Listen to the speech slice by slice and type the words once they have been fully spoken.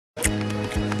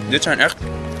Dit zijn echt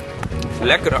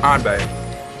lekkere aardbeien.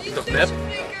 Toch nep?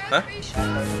 Huh?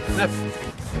 Nep.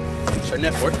 Dat zijn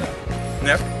nep hoor.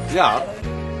 Nep? Ja.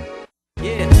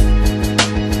 Yeah.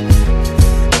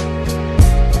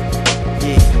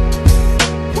 Yeah.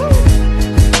 Woo.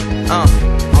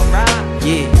 Alright.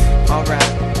 Yeah. Alright.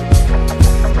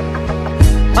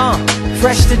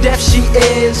 Fresh to death she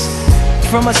is.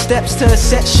 From her steps to her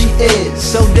set she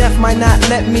is. So death might not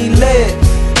let me live.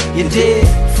 You did?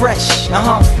 Fresh,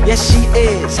 yes she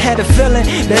is. Had a feeling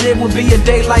that it would be a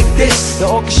day like this. The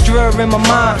orchestra in my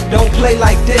mind don't play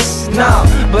like this, nah.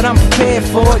 But I'm prepared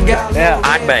for it, God. Ja,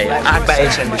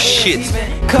 aardbeien zijn de shit.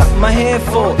 Cut my hair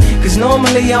for it, cause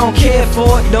normally I don't care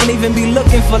for it. Don't even be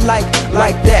looking for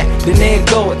like that. Then there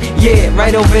go it, yeah,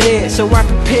 right over there. So I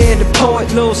prepared to pour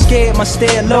it, little scared, my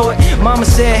stare lowered. Mama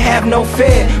said have no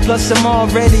fear, plus I'm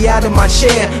already out of my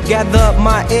chair. Gather up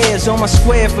my ears on my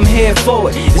square from here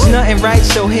forward. There's nothing right,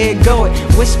 so here go it.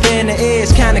 Whisper in the ear,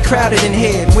 it's kinda crowded in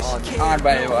here.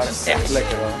 Aardbeien waren echt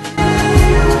lekker hoor.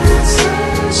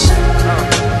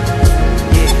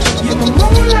 You're my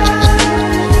moonlight.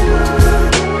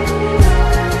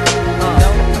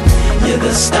 You're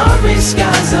the starry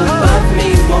skies above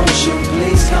me. Won't you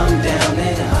please come down and